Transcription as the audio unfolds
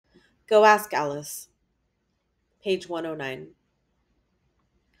Go ask Alice. Page 109.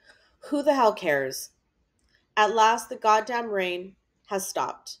 Who the hell cares? At last, the goddamn rain has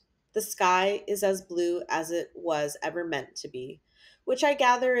stopped. The sky is as blue as it was ever meant to be, which I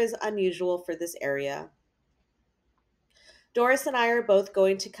gather is unusual for this area. Doris and I are both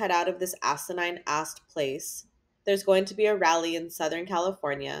going to cut out of this asinine assed place. There's going to be a rally in Southern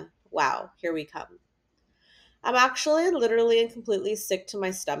California. Wow, here we come. I'm actually literally and completely sick to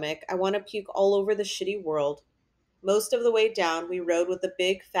my stomach. I want to puke all over the shitty world. Most of the way down, we rode with a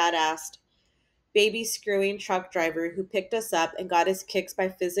big, fat-assed, baby-screwing truck driver who picked us up and got his kicks by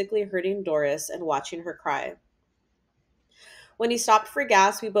physically hurting Doris and watching her cry. When he stopped for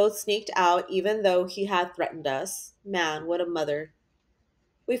gas, we both sneaked out, even though he had threatened us. Man, what a mother.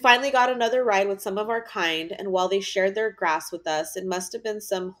 We finally got another ride with some of our kind, and while they shared their grass with us, it must have been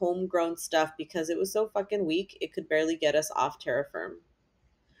some homegrown stuff because it was so fucking weak it could barely get us off terra firm.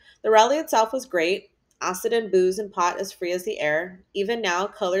 The rally itself was great. Acid and booze and pot as free as the air. Even now,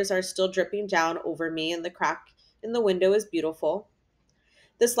 colors are still dripping down over me, and the crack in the window is beautiful.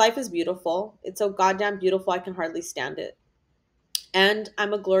 This life is beautiful. It's so goddamn beautiful I can hardly stand it. And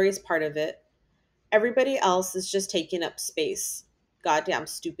I'm a glorious part of it. Everybody else is just taking up space. Goddamn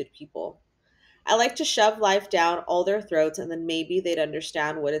stupid people. I like to shove life down all their throats and then maybe they'd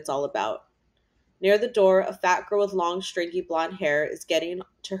understand what it's all about. Near the door, a fat girl with long, stringy blonde hair is getting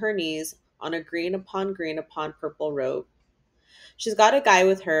to her knees on a green upon purple robe. She's got a guy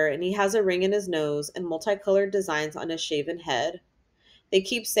with her, and he has a ring in his nose and multicolored designs on his shaven head. They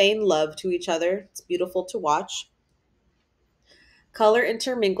keep saying love to each other. It's beautiful to watch. Color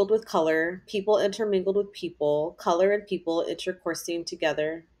intermingled with color, people intermingled with people, color and people intercoursing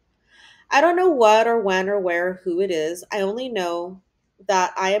together. I don't know what or when or where or who it is. I only know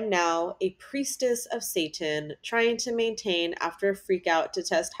that I am now a priestess of Satan trying to maintain after a freak out to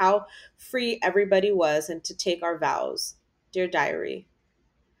test how free everybody was and to take our vows. Dear diary,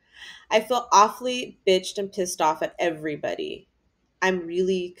 I feel awfully bitched and pissed off at everybody. I'm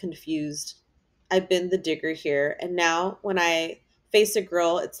really confused. I've been the digger here, and now when I face a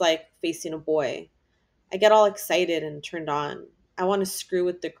girl, it's like facing a boy. I get all excited and turned on. I want to screw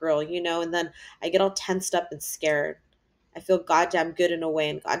with the girl, and then I get all tensed up and scared. I feel goddamn good in a way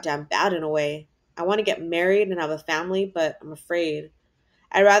and goddamn bad in a way. I want to get married and have a family, but I'm afraid.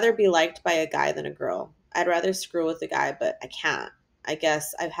 I'd rather be liked by a guy than a girl. I'd rather screw with a guy, but I can't. I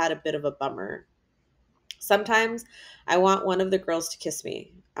guess I've had a bit of a bummer. Sometimes I want one of the girls to kiss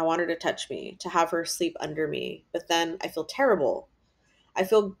me. I want her to touch me, to have her sleep under me, but then I feel terrible.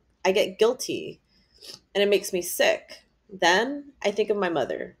 I get guilty and it makes me sick. Then I think of my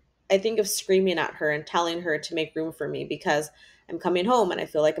mother. I think of screaming at her and telling her to make room for me because I'm coming home and I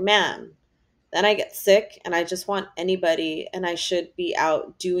feel like a man. Then I get sick and I just want anybody and I should be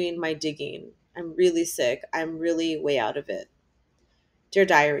out doing my digging. I'm really sick. I'm really way out of it. Dear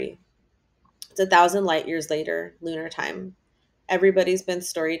diary, it's 1,000 light years later, lunar time. Everybody's been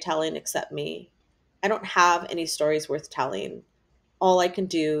storytelling except me. I don't have any stories worth telling. All I can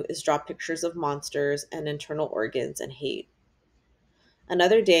do is draw pictures of monsters and internal organs and hate.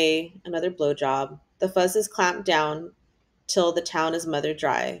 Another day, another blowjob. The fuzz is clamped down till the town is mother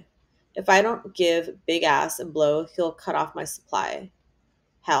dry. If I don't give big ass and blow, he'll cut off my supply.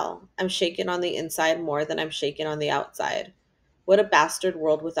 Hell, I'm shaken on the inside more than I'm shaken on the outside. What a bastard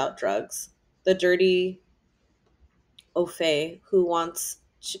world without drugs. The dirty Ofe, who wants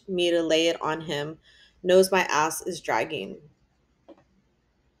me to lay it on him, knows my ass is dragging.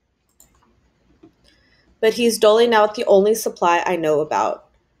 But he's doling out the only supply I know about.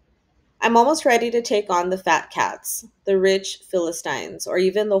 I'm almost ready to take on the fat cats, the rich Philistines, or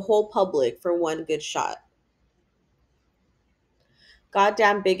even the whole public for one good shot.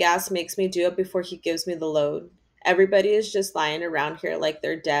 Goddamn big ass makes me do it before he gives me the load. Everybody is just lying around here like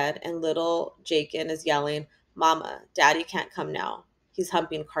they're dead, and little Jakin is yelling, Mama, Daddy can't come now. He's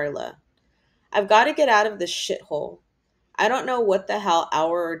humping Carla. I've got to get out of this shithole. I don't know what the hell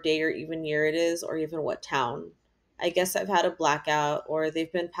hour or day or even year it is, or even what town. I guess I've had a blackout, or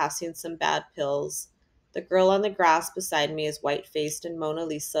they've been passing some bad pills. The girl on the grass beside me is white-faced and Mona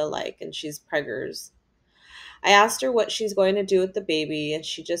Lisa-like, and she's preggers. I asked her what she's going to do with the baby, and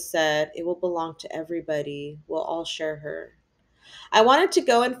she just said, it will belong to everybody. We'll all share her. I wanted to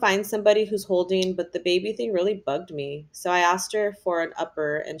go and find somebody who's holding, but the baby thing really bugged me. So I asked her for an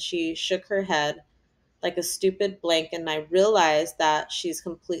upper, and she shook her head like a stupid blank, and I realized that she's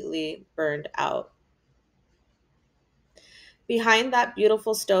completely burned out. Behind that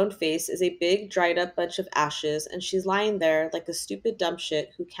beautiful stone face is a big, dried up bunch of ashes, and she's lying there like a stupid dumb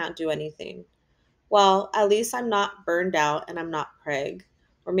shit who can't do anything. Well, at least I'm not burned out and I'm not preg.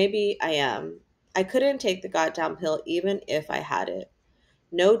 Or maybe I am. I couldn't take the goddamn pill even if I had it.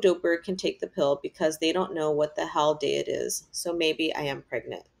 No doper can take the pill because they don't know what the hell day it is. So maybe I am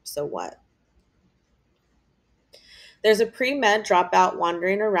pregnant. So what? There's a pre med dropout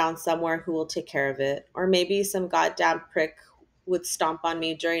wandering around somewhere who will take care of it. Or maybe some goddamn prick would stomp on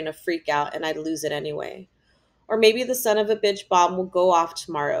me during a freak out and I'd lose it anyway. Or maybe the son of a bitch bomb will go off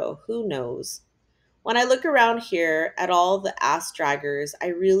tomorrow. Who knows? When I look around here at all the ass draggers, I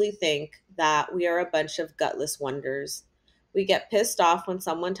really think that we are a bunch of gutless wonders. We get pissed off when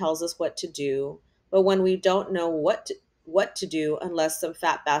someone tells us what to do, but when we don't know what to do unless some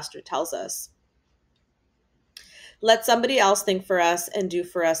fat bastard tells us. Let somebody else think for us and do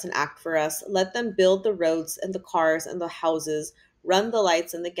for us and act for us. Let them build the roads and the cars and the houses, run the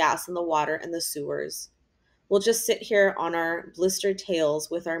lights and the gas and the water and the sewers. We'll just sit here on our blistered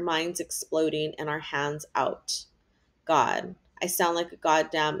tails with our minds exploding and our hands out. God, I sound like a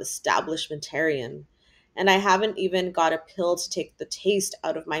goddamn establishmentarian. And I haven't even got a pill to take the taste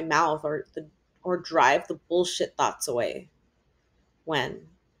out of my mouth or drive the bullshit thoughts away. When?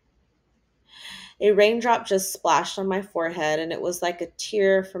 A raindrop just splashed on my forehead and it was like a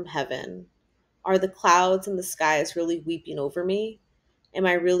tear from heaven. Are the clouds and the skies really weeping over me? Am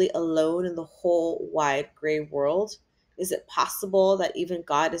I really alone in the whole wide gray world? Is it possible that even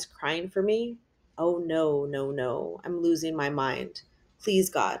God is crying for me? Oh no, no, no. I'm losing my mind. Please,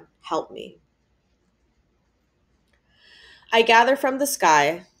 God, help me. I gather from the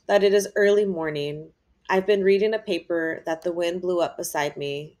sky that it is early morning. I've been reading a paper that the wind blew up beside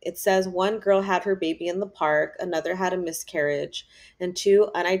me. It says one girl had her baby in the park, another had a miscarriage, and two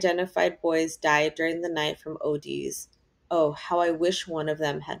unidentified boys died during the night from ODs. Oh, how I wish one of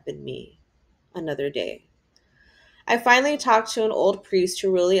them had been me. Another day. I finally talked to an old priest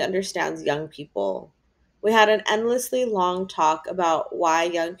who really understands young people. We had an endlessly long talk about why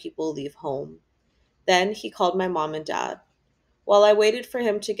young people leave home. Then he called my mom and dad. While I waited for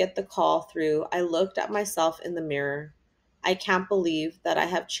him to get the call through, I looked at myself in the mirror. I can't believe that I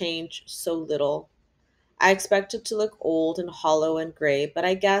have changed so little. I expected to look old and hollow and gray, but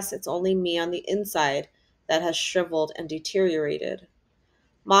I guess it's only me on the inside that has shriveled and deteriorated.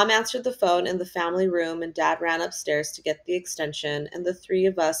 Mom answered the phone in the family room, and Dad ran upstairs to get the extension, and the three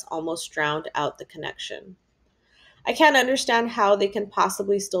of us almost drowned out the connection. I can't understand how they can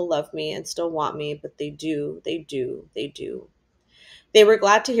possibly still love me and still want me, but they do, they do, they do. They were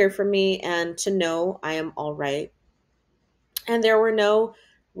glad to hear from me and to know I am all right. And there were no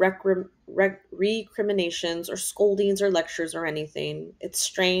recriminations or scoldings or lectures or anything. It's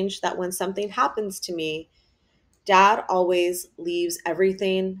strange that when something happens to me, Dad always leaves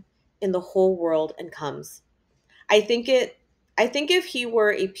everything in the whole world and comes. I think it I think if he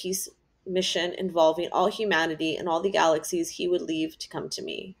were a peace mission involving all humanity and all the galaxies, he would leave to come to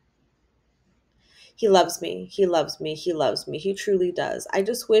me. He loves me. He loves me. He loves me. He truly does. I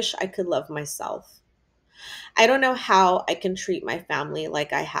just wish I could love myself. I don't know how I can treat my family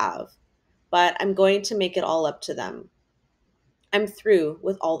like I have, but I'm going to make it all up to them. I'm through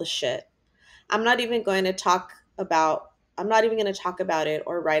with all the shit. I'm not even going to talk I'm not even going to talk about it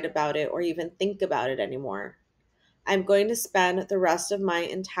or write about it or even think about it anymore. I'm going to spend the rest of my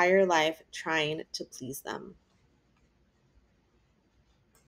entire life trying to please them.